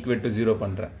 இதை ஈக்குவல் டு 0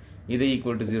 பண்ணுறேன். இதை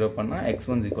ஈக்குவல் டு 0 பண்ணால்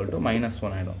x1 =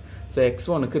 -1 ஆகிடும். ஸோ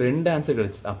x1க்கு 2 ஆன்சர்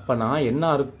கிடச்சி. அப்போனா என்ன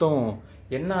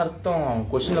அர்த்தம்,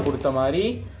 கொஷினில் கொடுத்த மாதிரி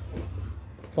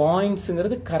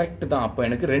பாயிண்ட்ஸுங்கிறது கரெக்டு தான். அப்போ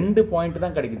எனக்கு 2 பாயிண்ட்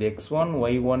தான் கிடைக்குது. x1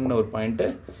 y1 ஒரு பாயிண்ட்டு,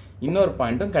 இன்னொரு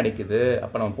பாயிண்ட்டும் கிடைக்குது.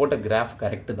 அப்போ நம்ம போட்ட கிராஃப்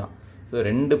கரெக்டு தான். ஸோ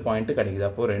 2 பாயிண்ட்டு கிடைக்குது.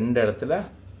 அப்போது 2 இடத்துல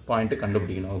பாயிண்ட்டு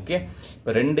கண்டுபிடிக்கணும். ஓகே,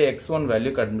 இப்போ 2 x1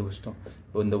 வேல்யூ கண்டுபிடிச்சிட்டோம்.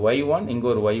 இப்போ இந்த y1 இங்கே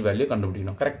ஒரு y வேல்யூ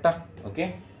கண்டுபிடிக்கணும். கரெக்டா? ஓகே,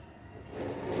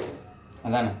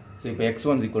 அதானே. ஸோ இப்போ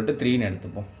x1 = 3ன்னு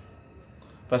எடுத்துப்போம்.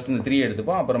 ஃபஸ்ட் இந்த 3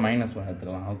 எடுத்துப்போம், அப்புறம் -1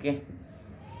 எடுத்துக்கலாம். Okay,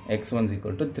 x1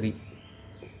 = 3.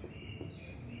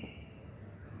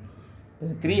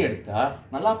 3 எடுத்தா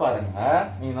நல்லா பாருங்க,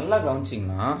 நீங்கள் நல்லா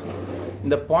கவனிச்சிங்கன்னா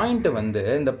இந்த பாயிண்ட்டு வந்து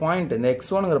இந்த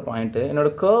x1ங்கிற பாயிண்ட்டு என்னோட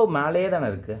கர்வ் மேலே தானே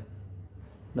இருக்குது.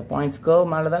 இந்த பாயிண்ட்ஸ் கர்வ்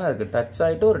மேலே தானே இருக்குது. டச்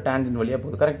ஆகிட்டு ஒரு டேஞ்சன்ட் வழியாக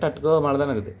போகுது. கரெக்டாக கர்வ் மேலே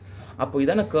தானே இருக்குது. அப்போ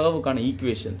இதான கர்வுக்கான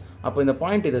ஈக்குவேஷன். அப்போ இந்த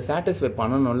பாயிண்ட் இதை சாட்டிஸ்ஃபை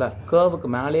பண்ணணும்ல, கர்வுக்கு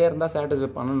மேலேயே இருந்தால் சாட்டிஸ்ஃபை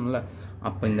பண்ணணும்ல.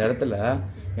 அப்போ இந்த இடத்துல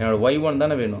என்னோட y1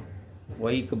 தானே வேணும்.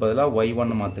 ஒய்க்கு பதிலாக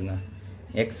y1 மாற்றுங்க.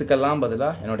 எக்ஸுக்கெல்லாம்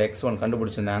பதிலாக என்னோட x1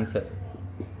 கண்டுபிடிச்ச இந்த ஆன்சர்.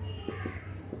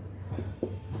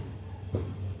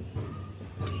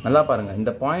 நல்லா பாருங்கள்,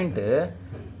 இந்த பாயிண்ட்டு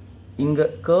இங்கே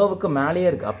கர்வுக்கு மேலேயே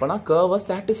இருக்குது. அப்போனா கர்வை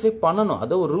சாட்டிஸ்ஃபை பண்ணணும்.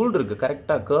 அது ஒரு ரூல் இருக்குது.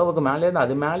 கரெக்டாக கர்வுக்கு மேலேயே இருந்தால்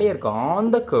அது மேலேயே இருக்குது,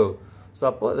 ஆன் த கர்வ். ஸோ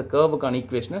அப்போது அது கர்வுக்கான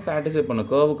ஈக்குவேஷனை சாட்டிஸ்ஃபை பண்ணும்.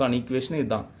 கர்வுக்கான ஈக்குவேஷன்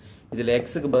இதுதான். இதில்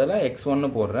எக்ஸுக்கு பதிலாக x1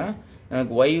 போடுறேன்.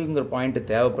 எனக்கு ஒய்ங்கிற பாயிண்ட்டு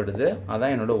தேவைப்படுது,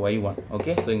 அதான் என்னோட y1.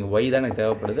 ஓகே, ஸோ இங்கே y தான் எனக்கு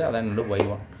தேவைப்படுது, அதான் என்னோட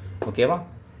y1. ஓகேவா?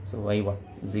 ஸோ y1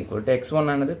 = x1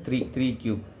 ஆனது 3³ -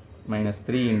 3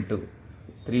 ×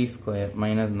 3² -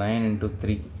 9 ×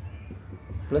 3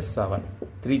 + 7.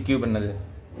 3³ என்னது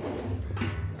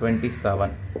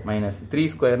 27 -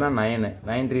 3² 9.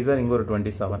 9 3s இங்கே ஒரு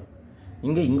 27,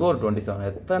 இங்கே ஒரு 27.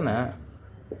 எத்தனை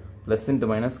plus into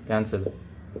minus cancel,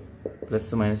 plus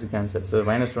minus cancel. So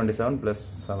 -27 +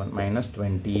 7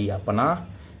 -20. அப்போனா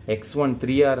x1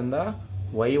 3ஆக இருந்தால்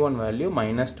y1 வேல்யூ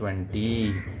 -20.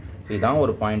 ஸோ இதான்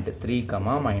ஒரு பாயிண்ட்டு 3,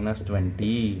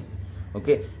 -20.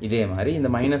 ஓகே, இதே மாதிரி இந்த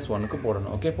 -1க்கு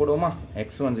போடணும். ஓகே, போடுவோமா?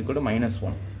 x1 =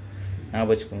 -1 ஞாபகம்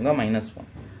வச்சுக்கோங்க. -1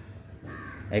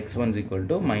 x1 =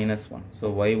 -1. ஸோ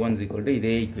y1 =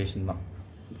 இதே ஈக்குவேஷன் தான்.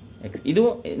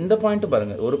 இதுவும் இந்த பாயிண்ட்டு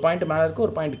பாருங்கள், ஒரு பாயிண்ட் மேலே இருக்குது,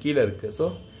 ஒரு பாயிண்ட் கீழே இருக்குது. ஸோ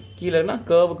கீழேனா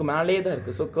கர்வுக்கு மேலே தான்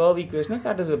இருக்குது. ஸோ கர்வ் ஈக்குவேஷனை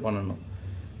சாட்டிஸ்ஃபை பண்ணணும்.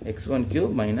 x1³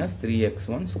 -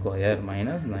 3x1²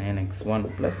 - 9x1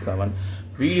 + 7.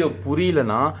 வீடியோ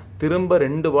புரியலனா திரும்ப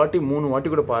 2 வாட்டி 3 வாட்டி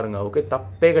கூட பாருங்கள். ஓகே,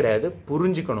 தப்பே கிடையாது,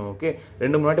 புரிஞ்சுக்கணும். ஓகே,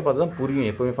 2 3 வாட்டி பார்த்தா தான் புரியும்.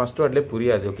 எப்போவுமே ஃபஸ்ட் வாட்டிலே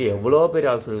புரியாது. ஓகே, எவ்வளோ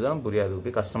பெரிய ஆள் சொல்லி தான் புரியாது.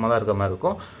 ஓகே, கஷ்டமாக தான் இருக்க மாதிரி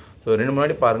இருக்கும். ஸோ 2 3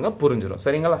 வாட்டி பாருங்கள், புரிஞ்சிடும்.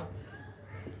 சரிங்களா?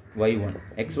 y1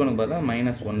 x1க்கு பதிலாக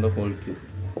 -1/3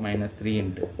 -3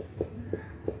 ×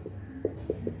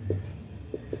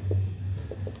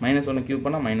 -1 கியூப்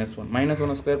பண்ணால் -1,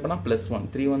 -1 ஸ்கொயர் பண்ணால் +1,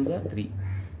 3 1s are 3,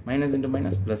 minus into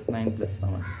minus +9 +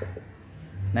 7.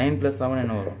 9 + 7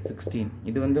 என்ன வரும்? 16.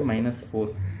 இது வந்து -4.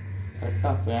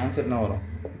 கரெக்டாக. ஸோ ஆன்சர் என்ன வரும்?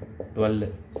 12.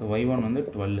 ஸோ y1 வந்து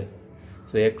 12.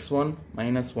 So x1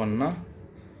 minus 1னா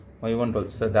y1 12.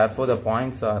 So therefore the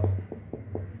points are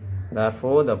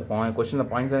கொஸ்டினில்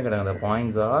பாயிண்ட்ஸ் தான் கேட்டாங்க. the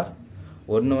points are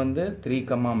ஒன்று வந்து 3,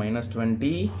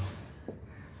 -20,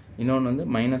 இன்னொன்று வந்து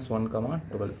 -1,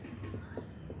 12.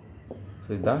 ஸோ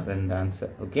இதுதான் ரெண்டு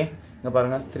ஆன்சர். ஓகே, இங்கே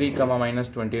பாருங்கள் 3,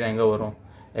 -20 எங்கே வரும்?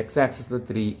 எக்ஸ் ஆக்சிஸில்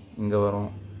 3 இங்கே வரும்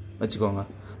வச்சுக்கோங்க.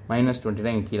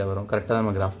 -20 இங்கே கீழே வரும். கரெக்டாக தான்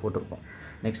நம்ம கிராஃப் போட்டிருக்கோம்.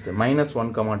 நெக்ஸ்ட் -1,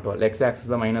 12 எக்ஸ்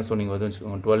ஆக்சிஸில் -1 இங்கே வருது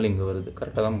வச்சுக்கோங்க. 12 இங்கே வருது.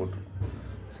 கரெக்டாக தான் போட்டிருக்கோம்.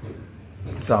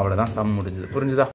 ஸோ அவ்வளோதான், சம் முடிஞ்சது. புரிஞ்சுதா?